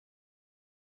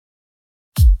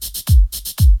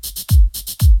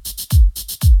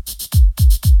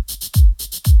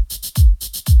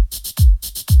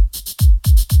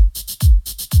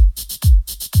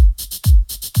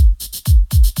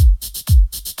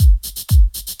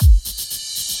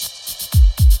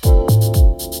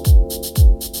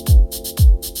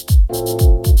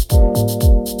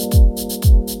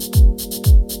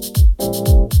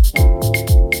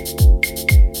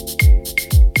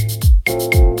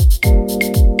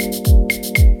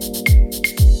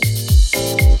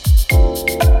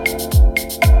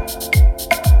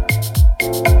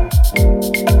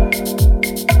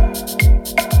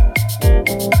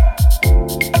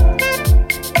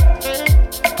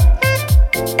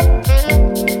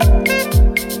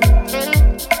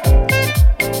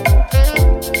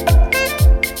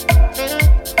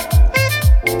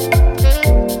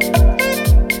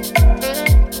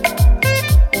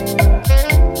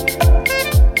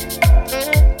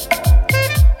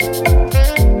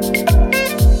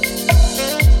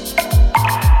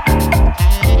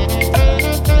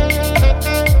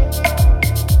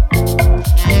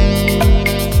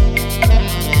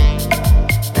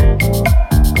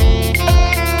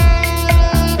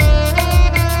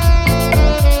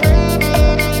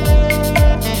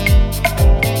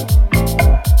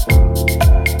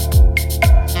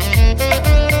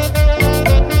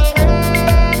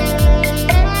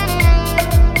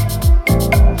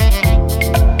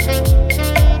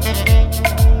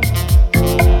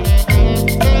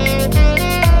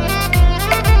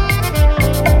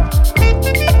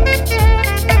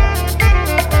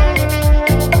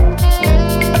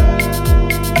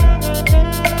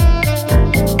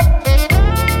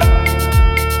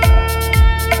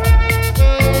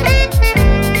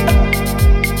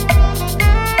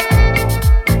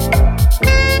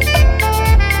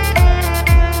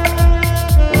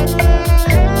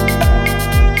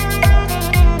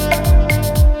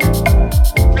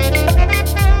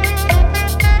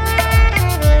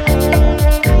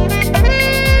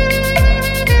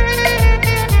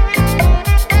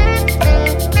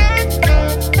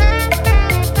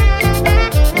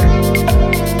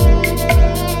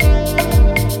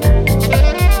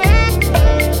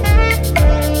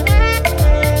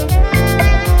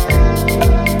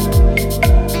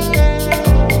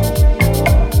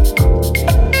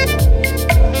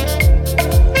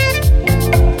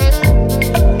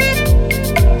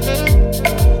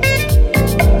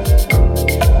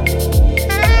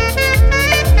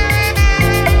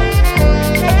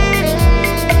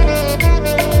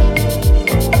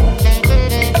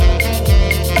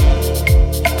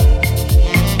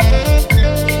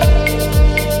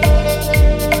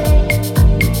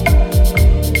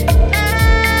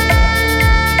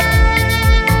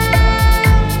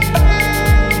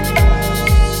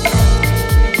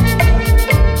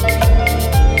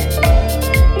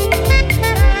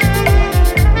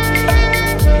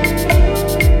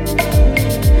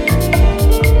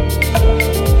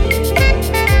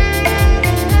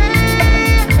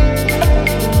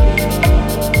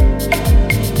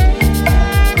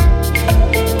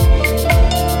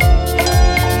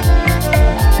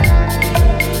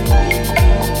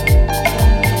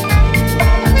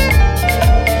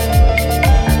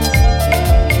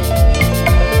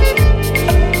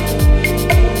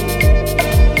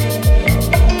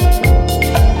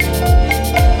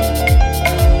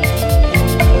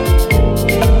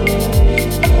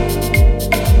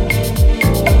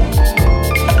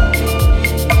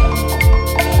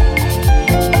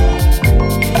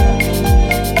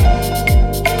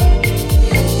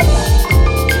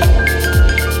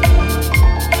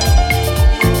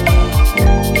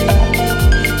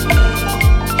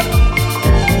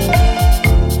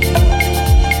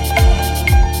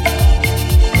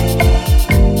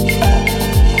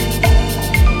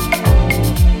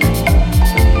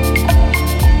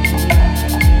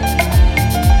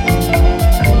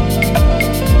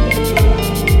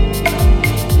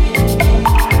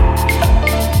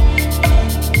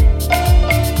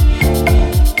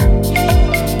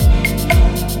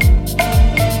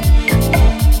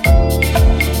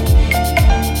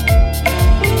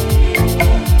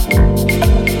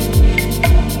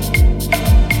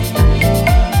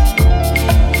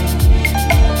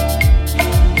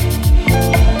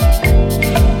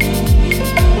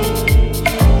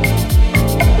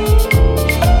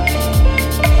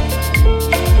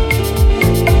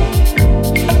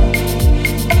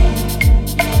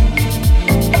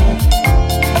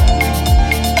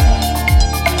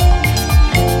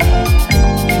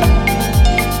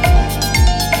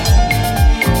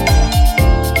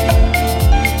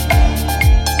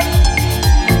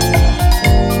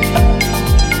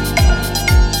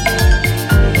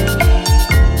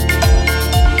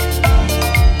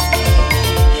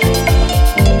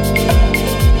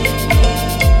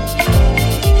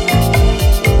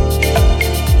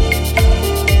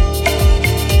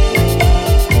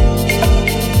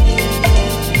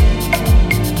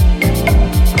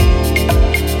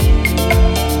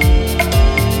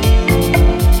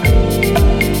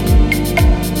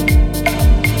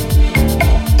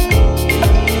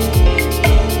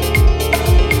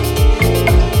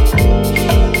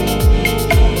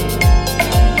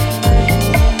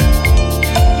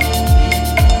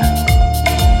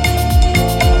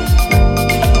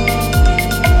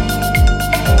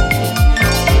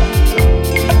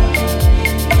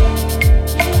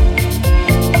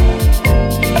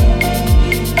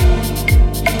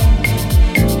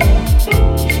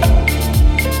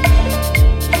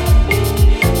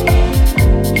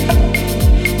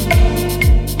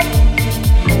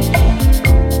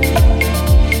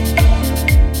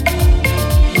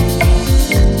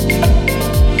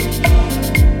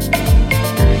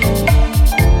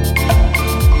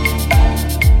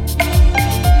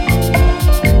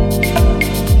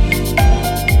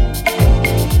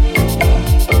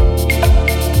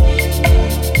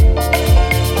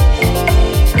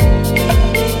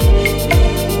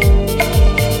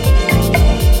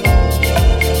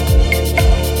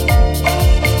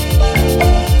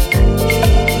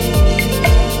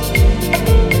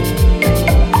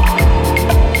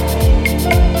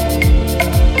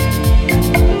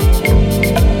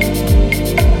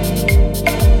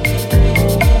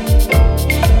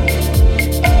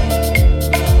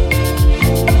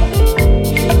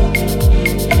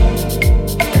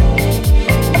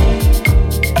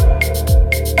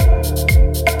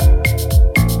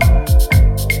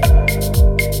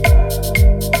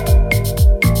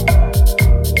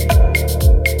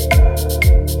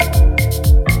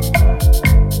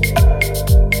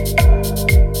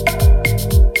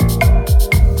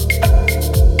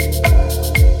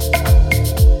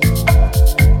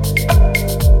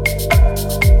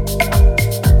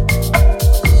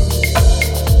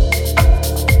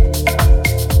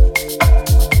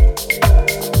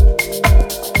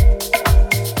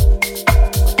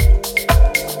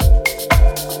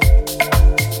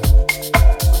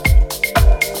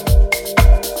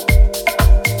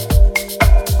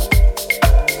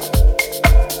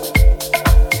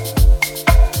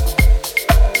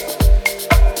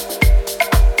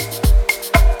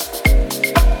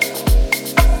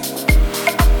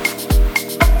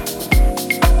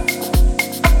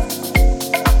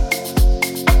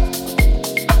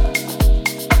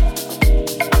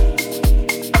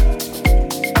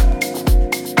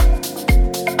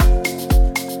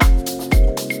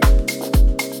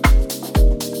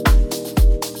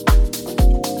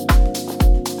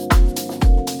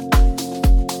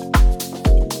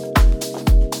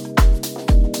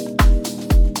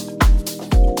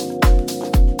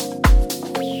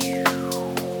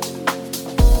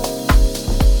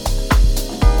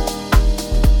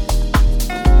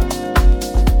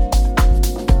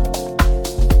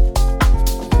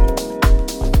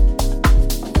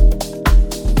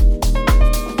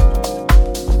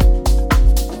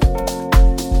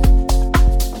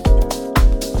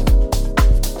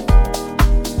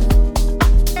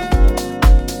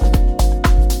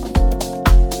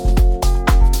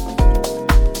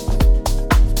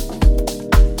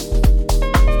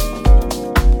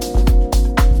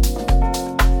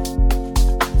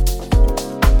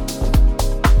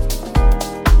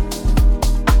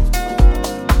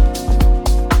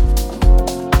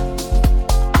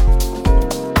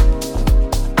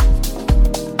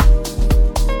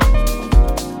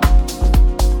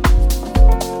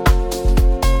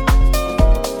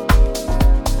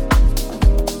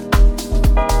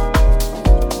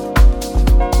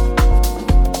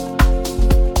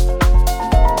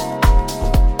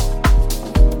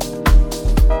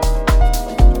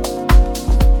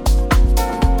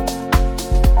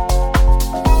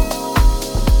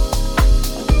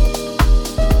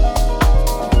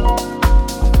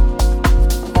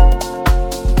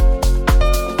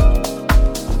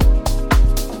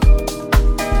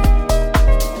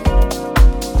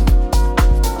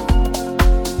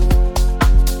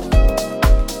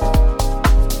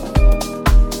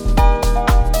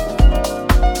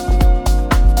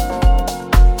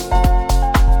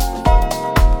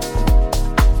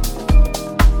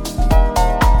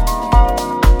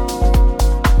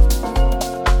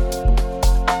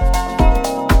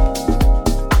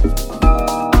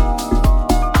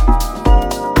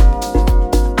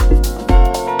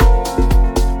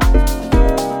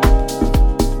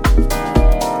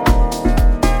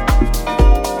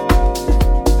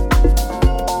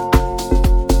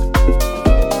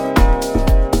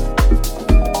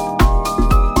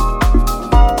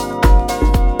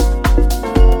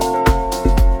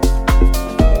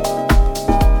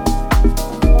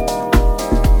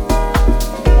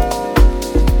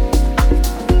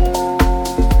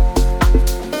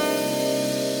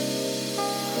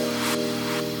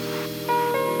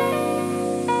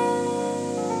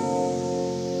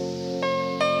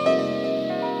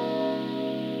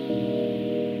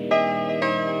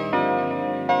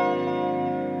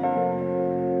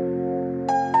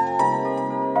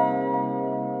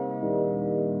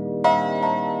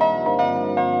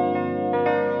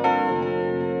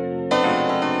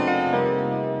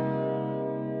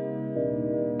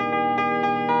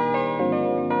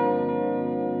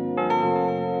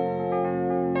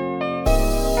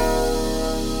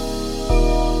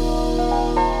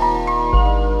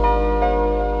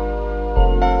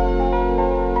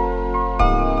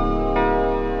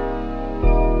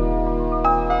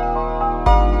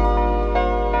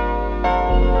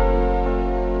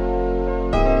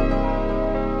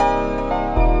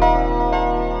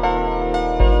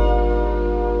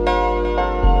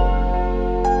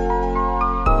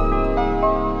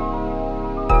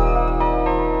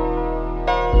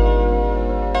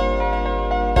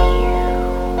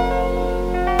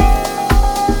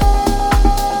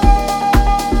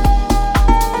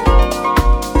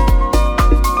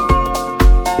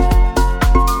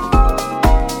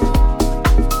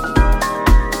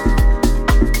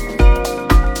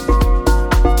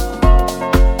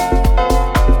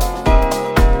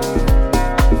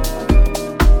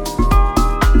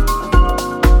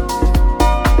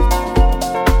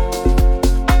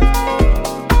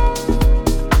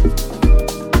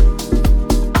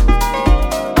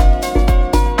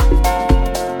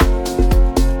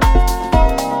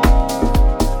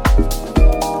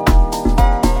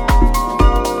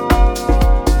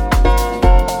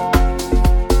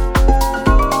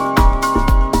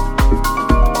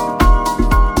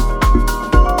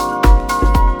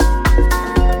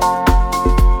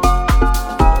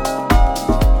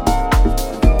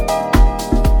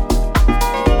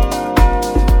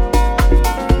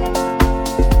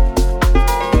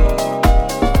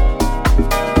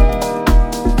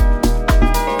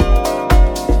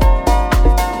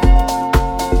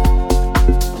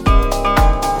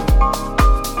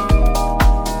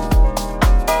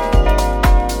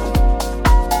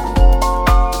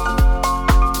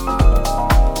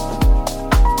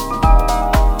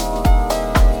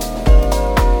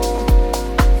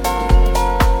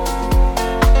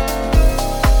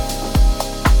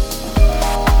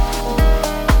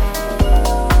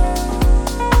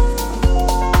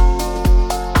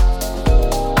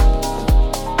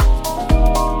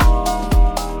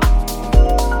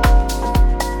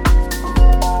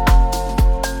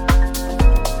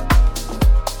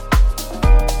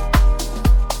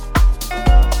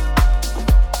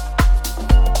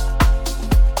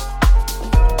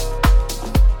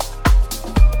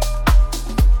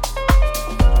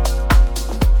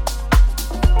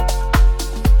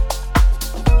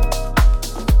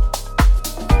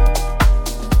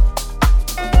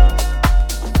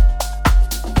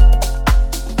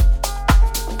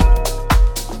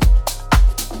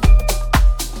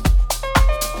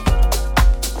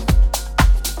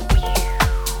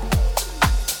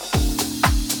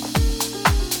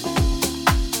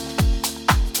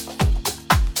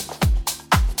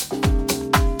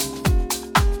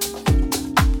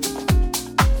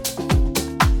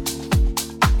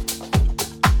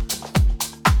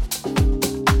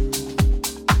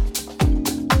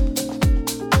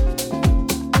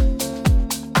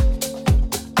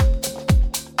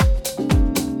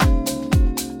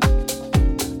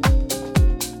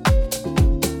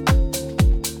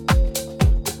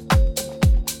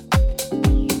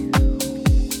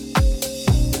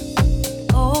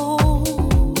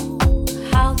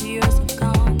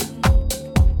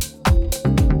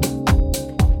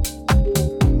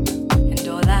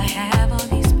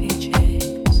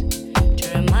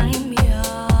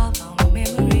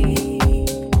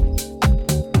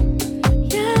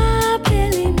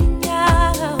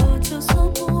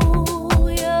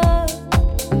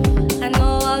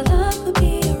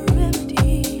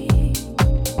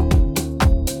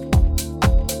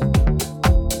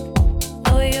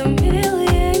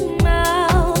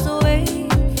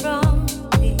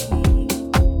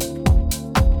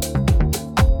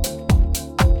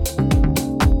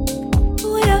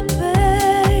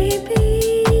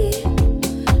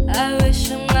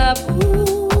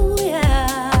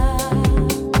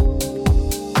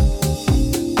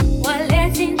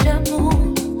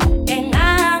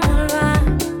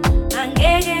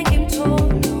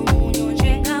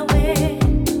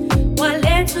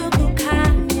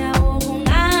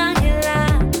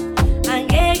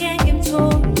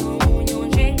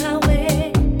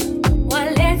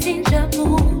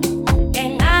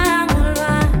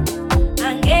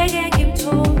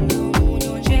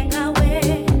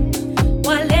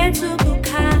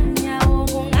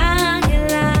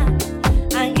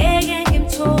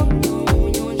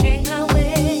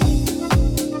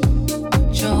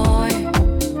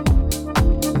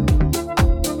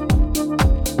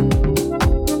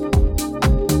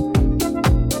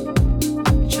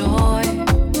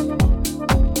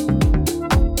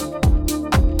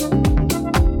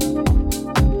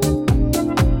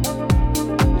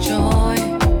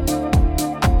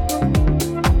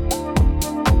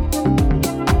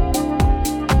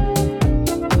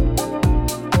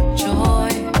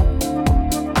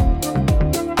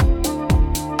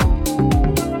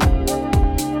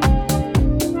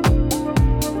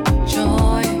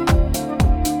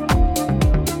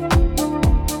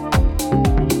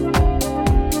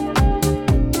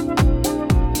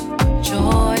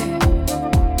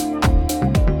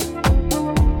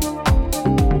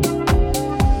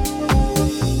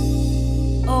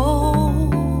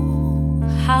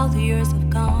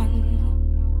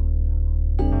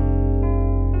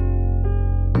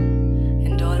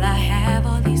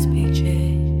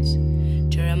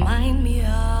remind me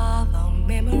of our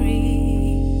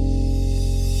memory.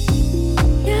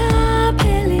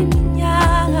 Yaphela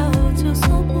iminyaka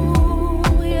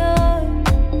uthus'ubuya.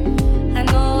 I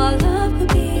know our love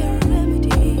could be a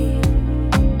remedy.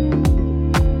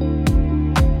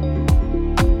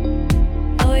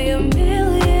 Though you're a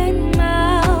million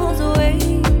miles away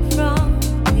from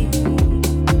me.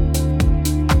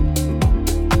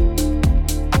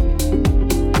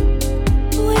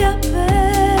 Oh yeah,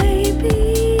 baby,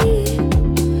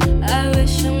 I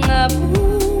wish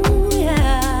ungabuya.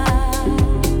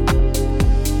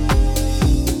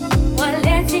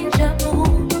 Waletha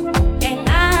injabulo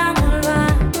engangolwa,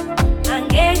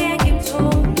 angeke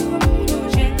ngimthole umuntu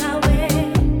njengawe.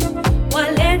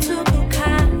 Waletha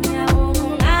ukukhanya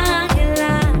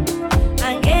okungangelanga,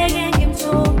 angeke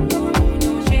ngimthole umuntu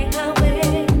njengawe.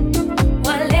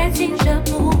 Waletha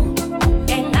injabulo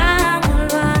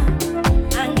engangolwa,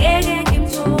 angeke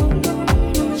ngimthole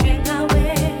umuntu njengawe.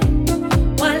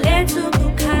 Waletha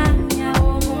ukukhanya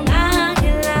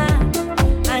okungangelanga,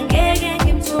 angeke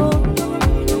ngimthole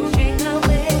umuntu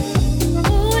njengawe.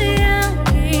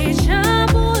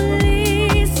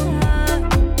 Uyangijabulisa,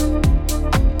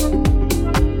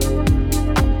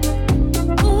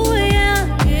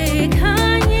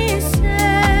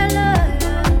 uyangikhanyisela,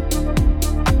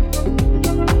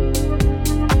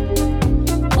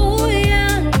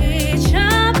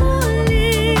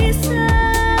 uyangijabulisa,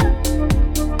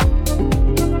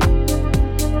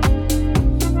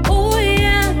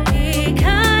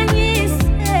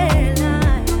 uyangikhanyisela.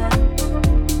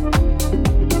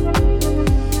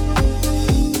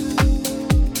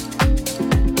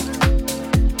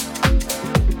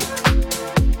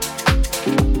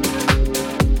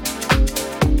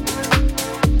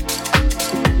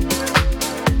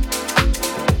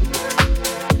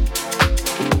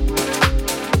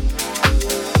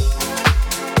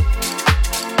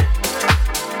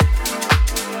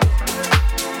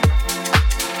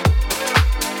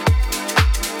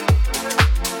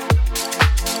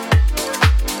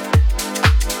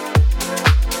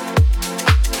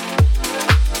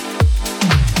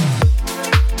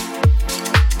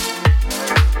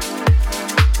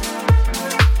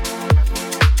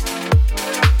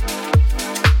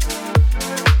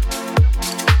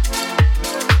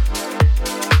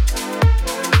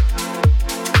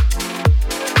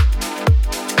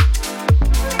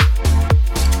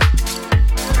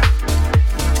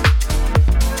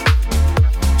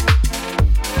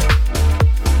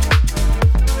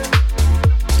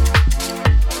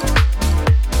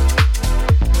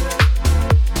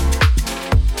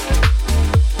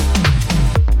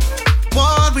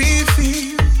 What we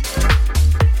feel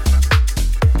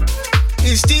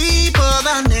is deeper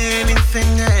than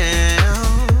anything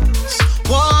else.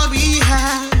 What we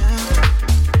have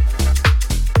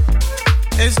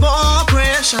is more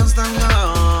precious than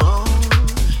gold.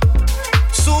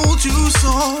 Soul to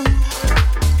soul,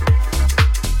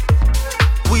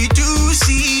 we do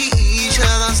see each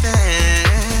other's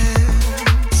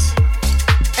dance.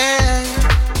 Eh.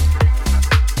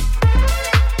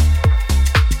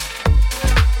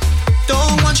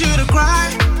 Don't want you to cry,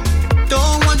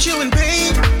 don't want you in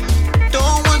pain,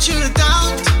 don't want you to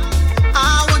doubt.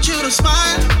 I want you to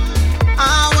smile,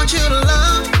 I want you to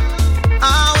love,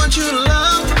 I want you to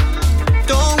love.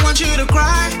 Don't want you to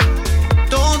cry,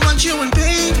 don't want you in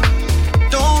pain,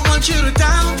 don't want you to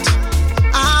doubt.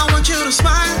 I want you to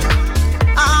smile,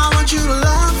 I want you to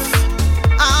love,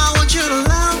 I want you to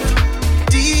love.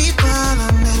 Deeper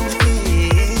than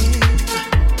anything,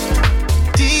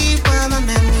 deeper than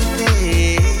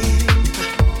anything,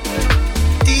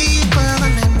 deeper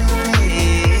than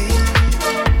anything,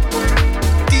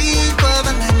 deeper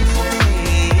than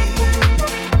anything,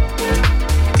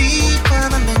 deeper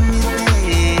than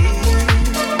anything.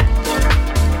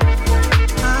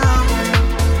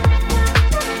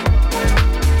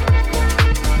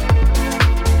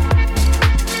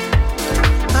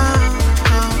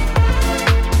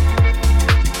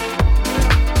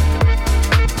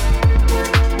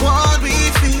 What we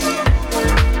feel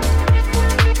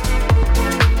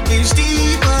is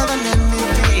deeper than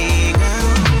anything.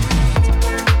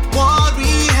 What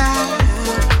we have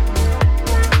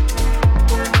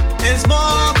is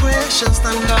more precious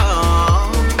than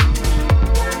gold.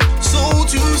 Soul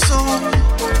to soul,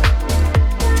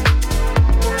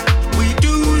 we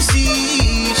do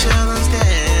see each other's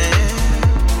dance.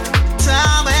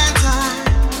 Time and time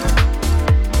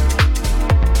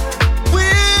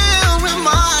will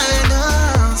remind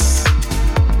us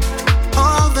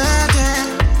of the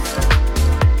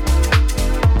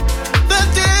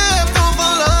depth of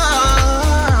our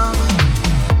love.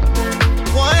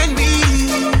 When we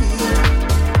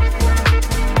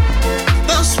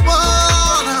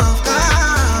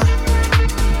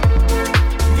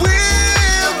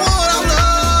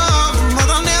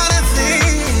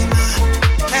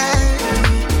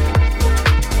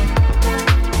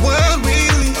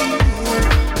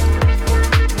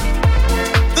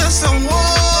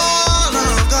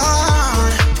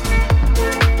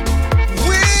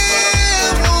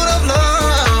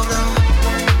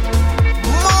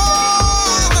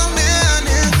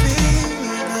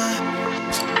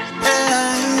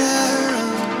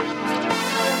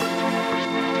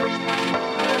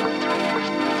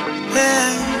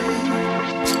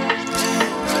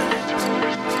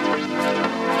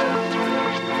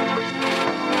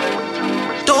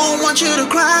Don't want you to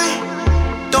cry.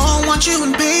 Don't want you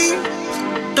in pain.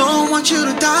 Don't want you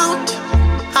to doubt.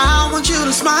 I want you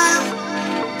to smile.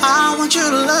 I want you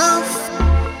to love.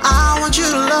 I want you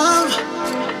to love.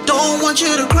 Don't want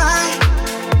you to cry.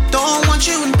 Don't want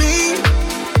you in pain.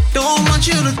 Don't want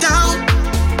you to doubt.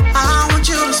 I want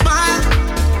you to smile.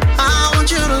 I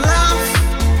want you to love.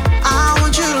 I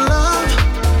want you to love.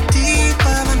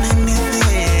 Deeper than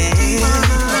anything.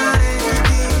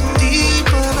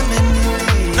 Deeper than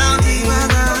anything. Now deeper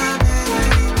than anything.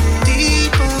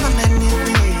 Deeper than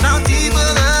anything. Now deeper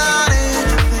than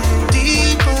anything.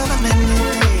 Deeper than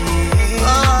anything.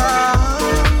 Oh,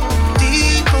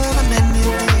 deeper than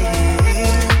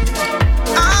anything.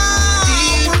 I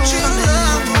want you to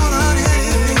love more than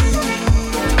anything.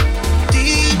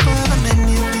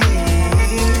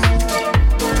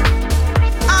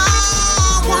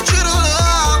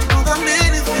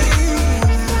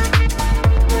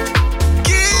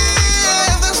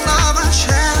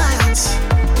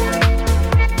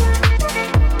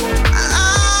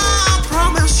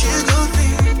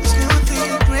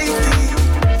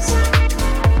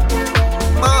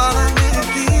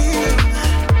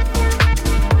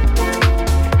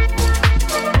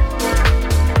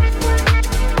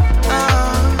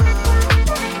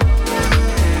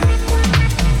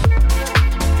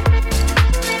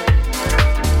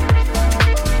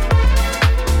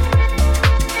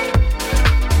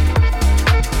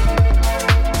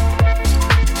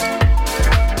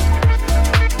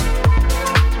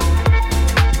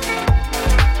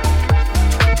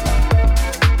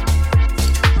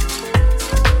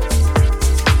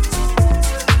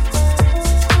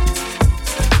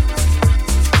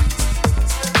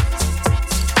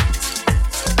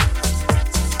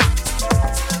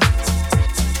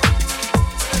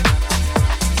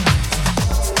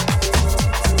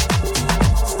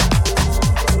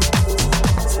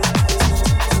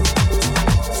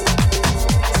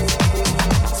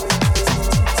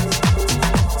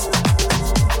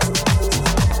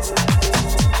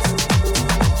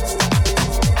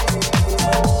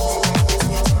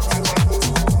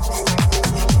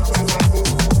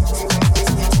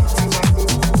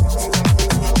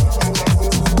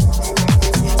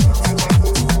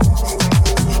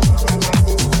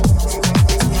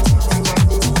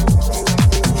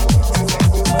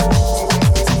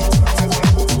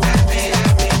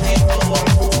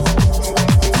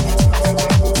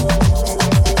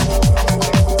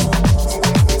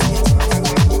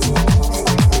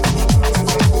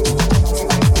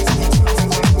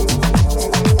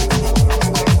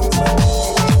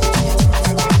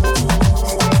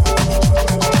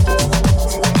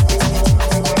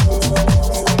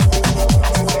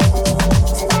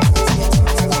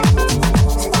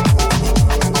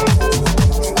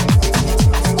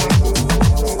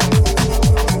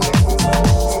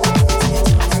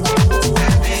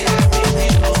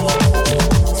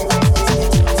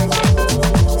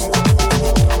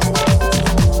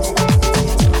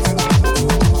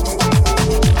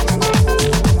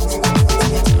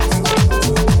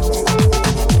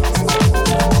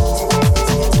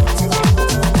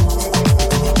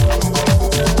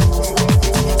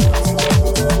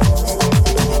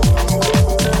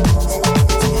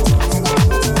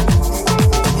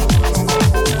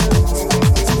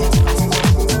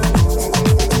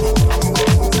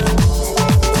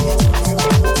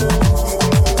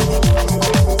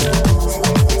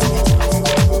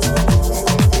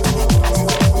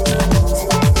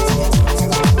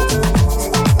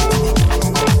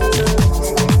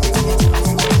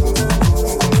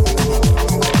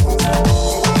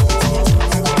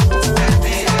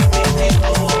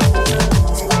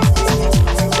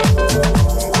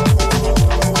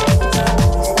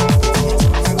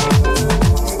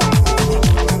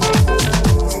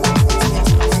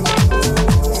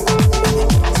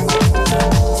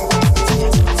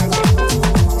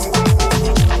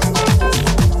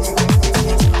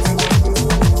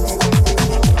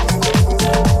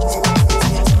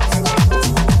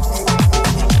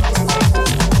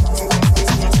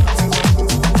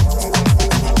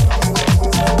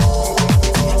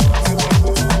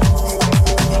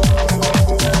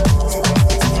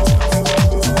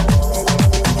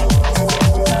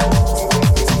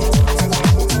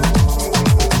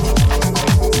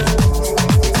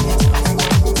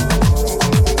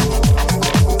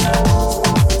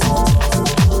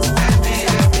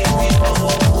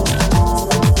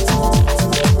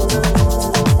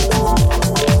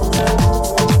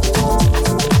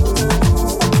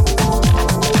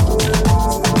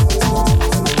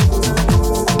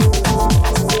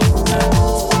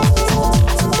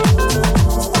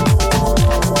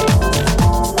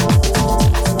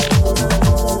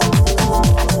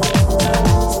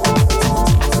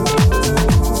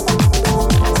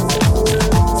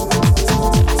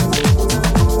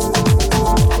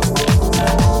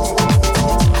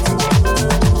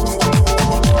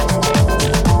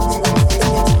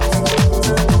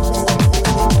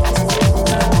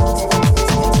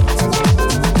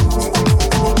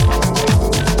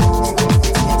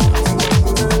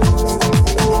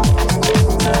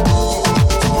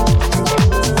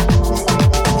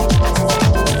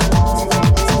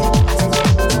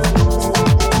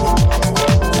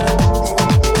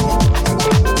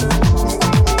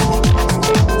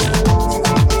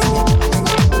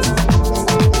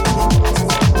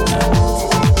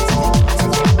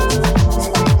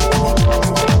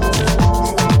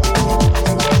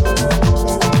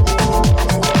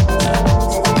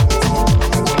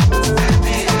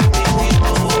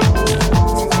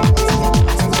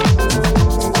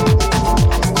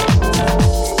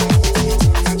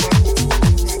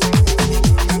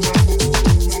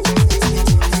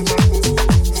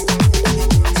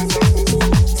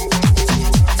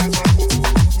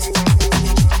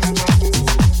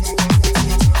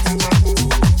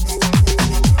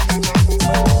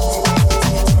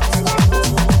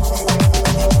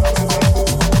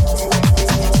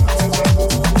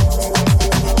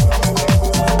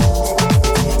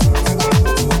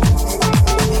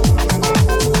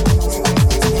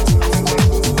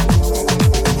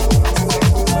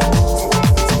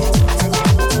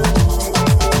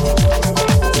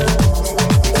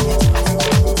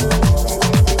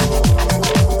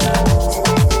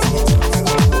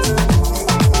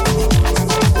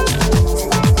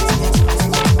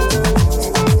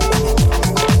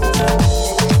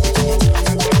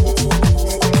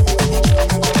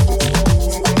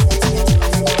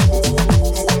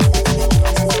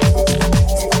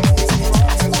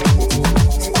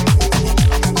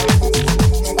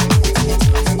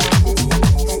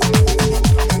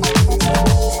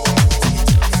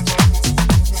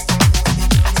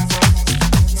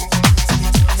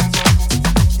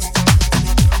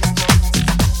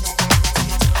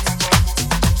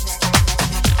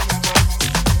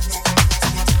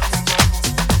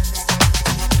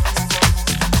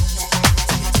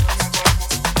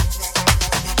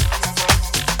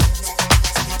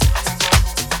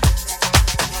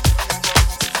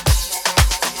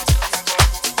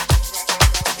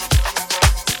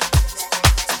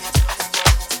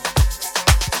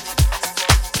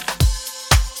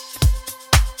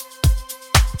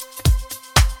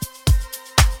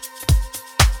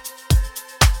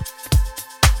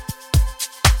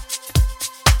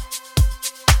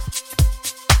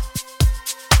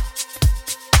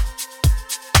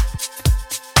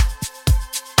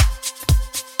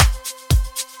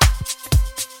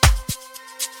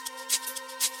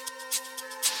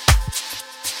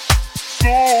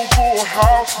 Soulful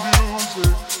house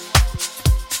music.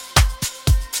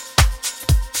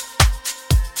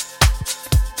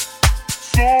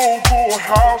 Soulful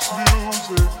house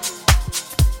music.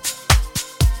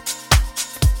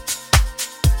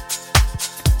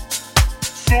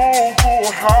 Soulful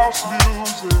house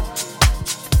music.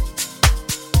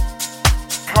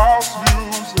 House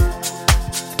music.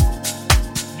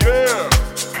 Yeah,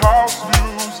 house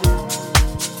music.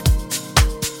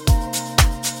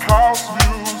 House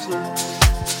music.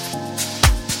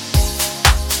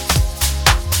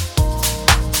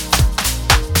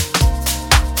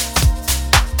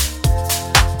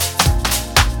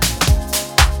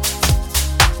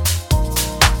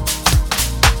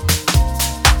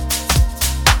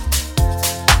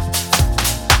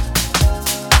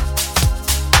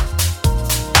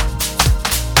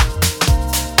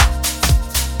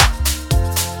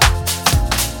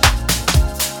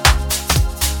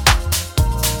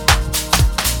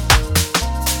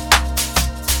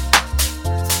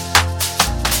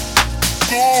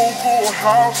 Soulful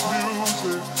house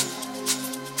music.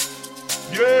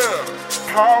 Yeah,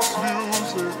 house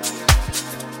music.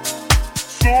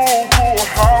 Soulful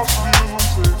house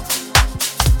music.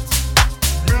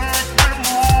 Make me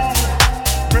move,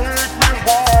 make me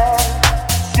hard.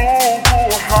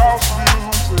 Soulful house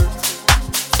music.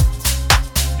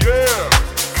 Yeah,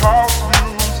 house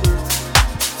music.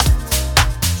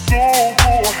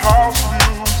 Soulful house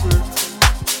music.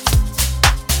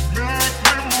 Make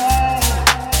me move.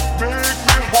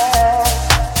 Make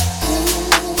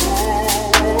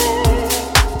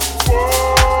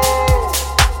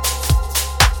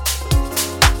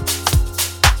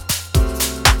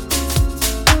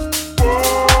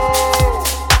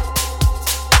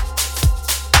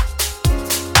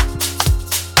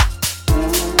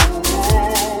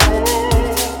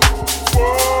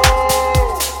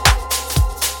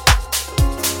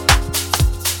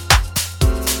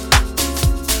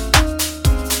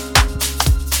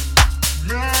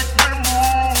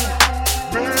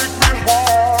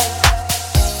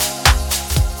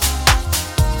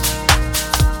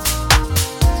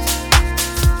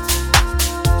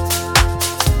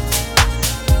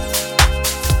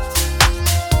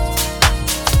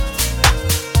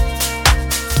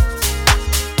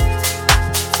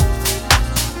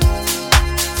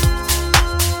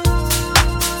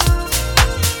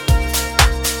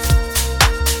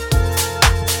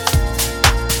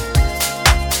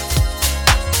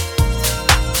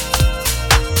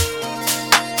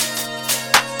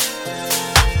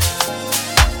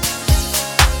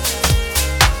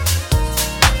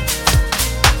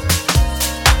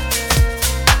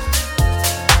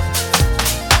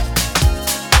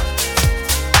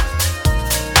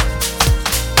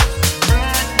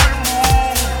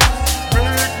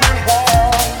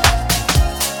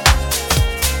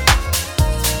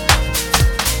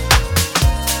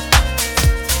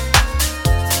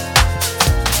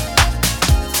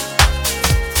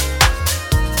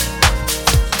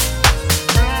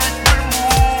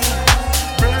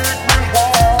me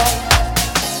hard.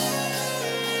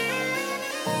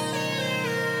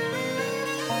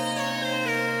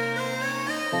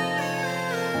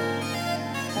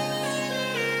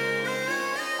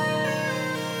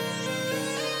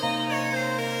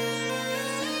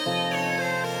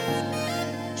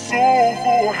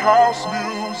 Soulful house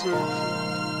music.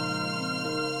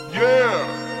 Yeah,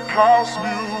 house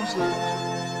music.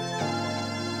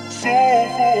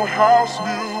 Soulful house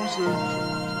music.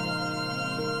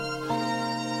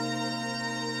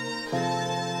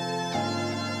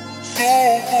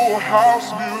 Soulful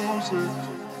house music.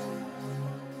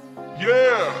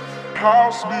 Yeah,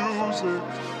 house music.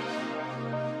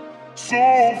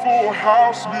 Soulful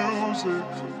house music.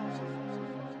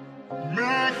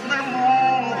 Make me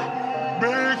move,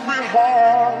 make me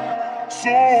hard.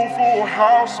 Soulful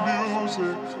house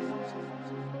music.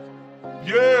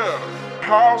 Yeah,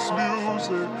 house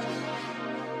music.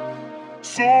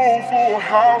 Soulful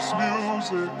house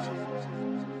music.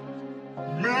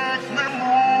 Make me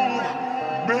move,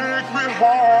 make me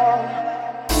hard.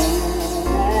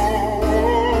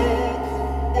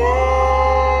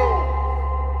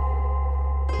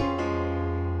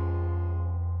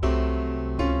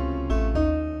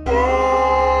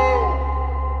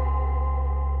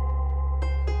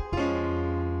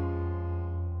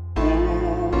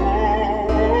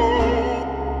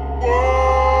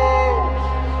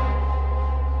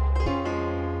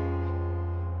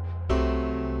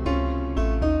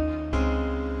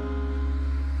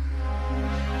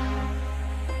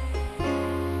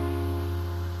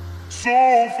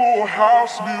 Soulful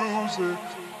house music.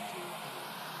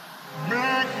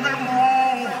 Make me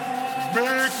move,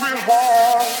 make me hard.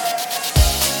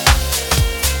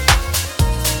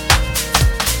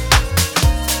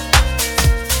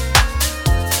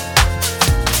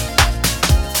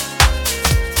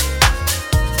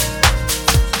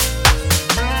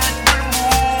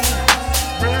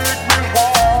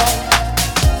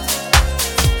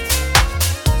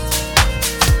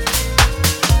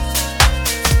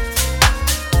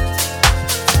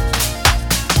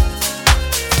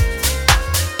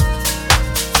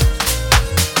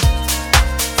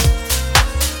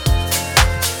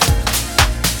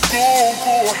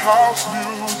 House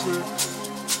music,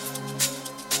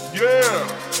 yeah,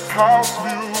 house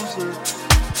music,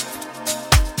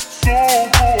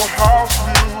 soulful house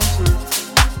music,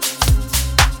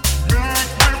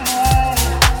 make me move,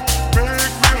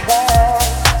 make me hard,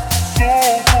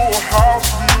 soulful house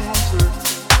music,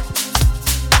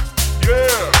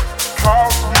 yeah,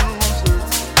 house music,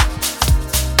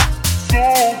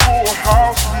 soulful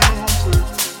house music,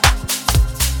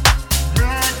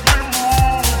 make me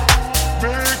move,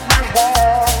 make me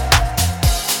hard.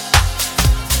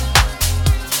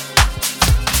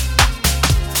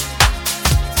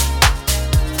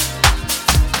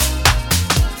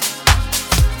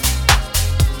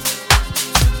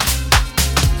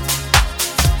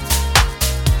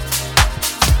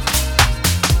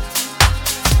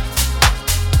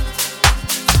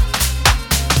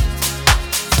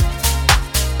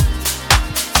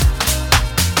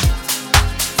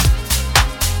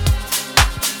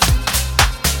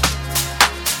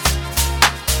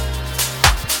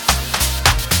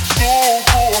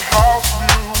 Soulful house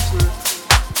music,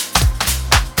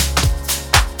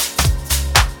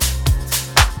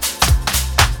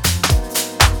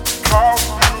 house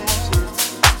music,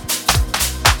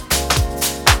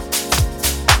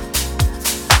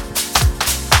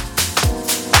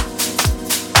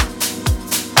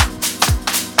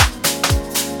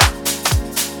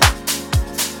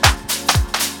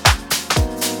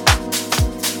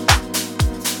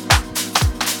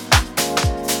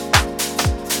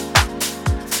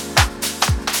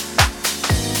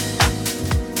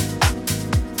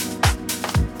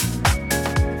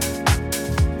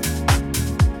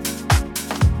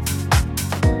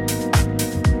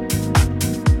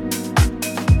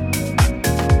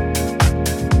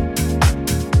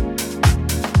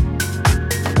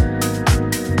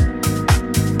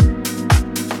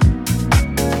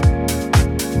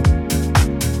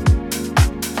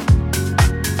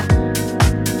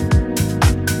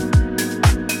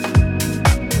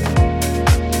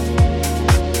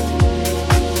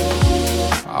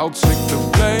 I'll take the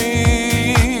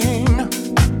blame.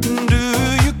 Do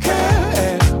you care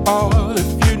at all if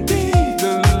you need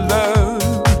the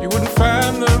love? You wouldn't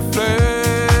fan the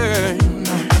flame.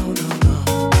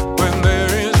 When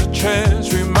there is a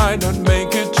chance we might not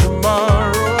make it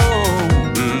tomorrow.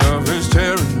 Love is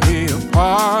tearing me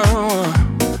apart.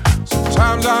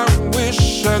 Sometimes I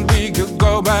wish that we could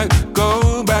go back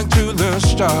to the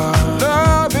start.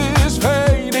 Love is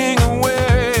fading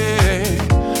away,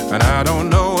 and I don't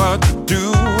know what to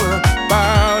do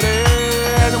about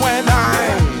it. When I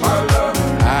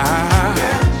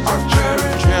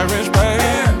cherish,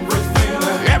 babe,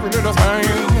 every little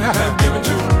thing have given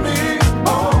to me.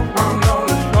 Oh, I'm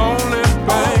lonely,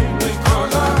 babe,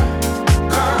 because I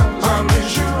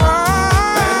miss you.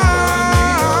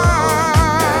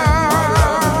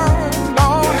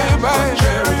 Lonely, babe,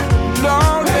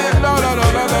 lonely.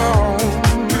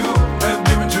 You have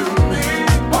given to me.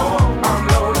 Oh, I'm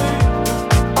lonely.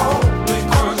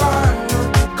 Because I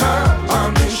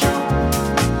miss you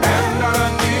and I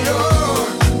need you.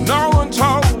 No one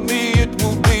told me it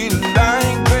would be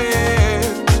like this.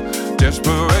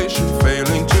 Desperation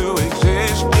failing to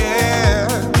exist, yeah.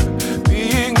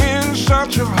 Being in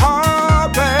such a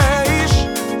hard place,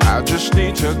 I just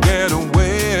need to get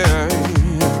away.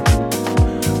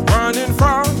 Running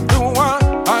from the one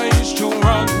I used to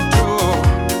run to.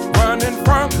 Running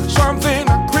from something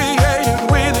I created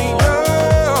with you.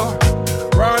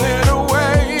 Running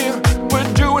away,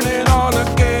 we're doing it all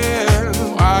again.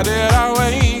 Why did I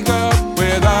wake up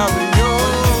without you?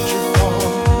 When did you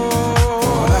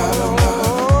fall out of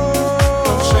love?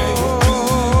 Don't say you do.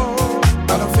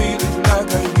 I don't feel it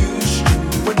like I used to.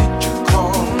 When did you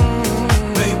call?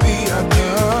 Maybe I did.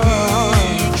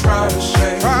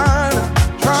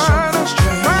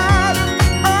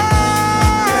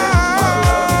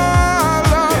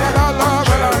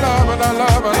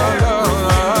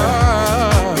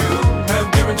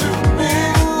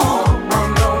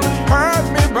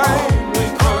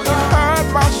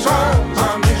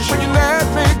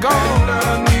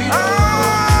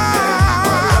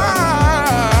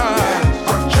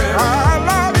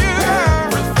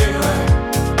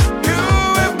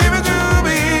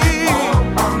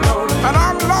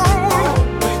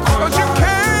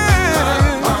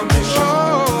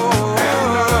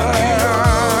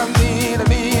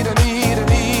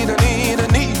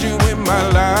 my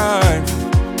life.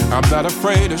 I'm not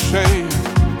afraid to say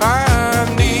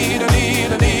I need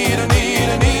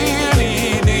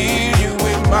you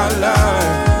in my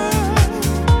life.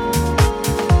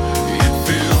 It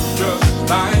feels just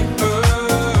like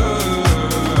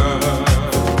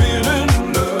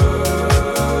feeling love.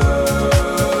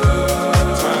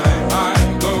 Time I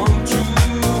go to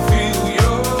feel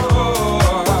your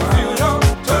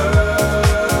touch.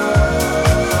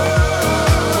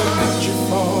 When did you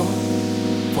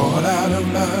fall out of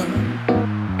love?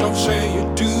 Don't say you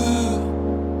do.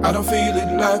 I don't feel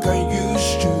it like I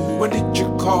used to. When did you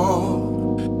call?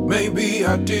 Maybe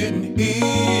I didn't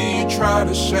hear you try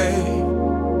to say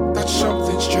that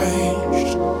something's changed.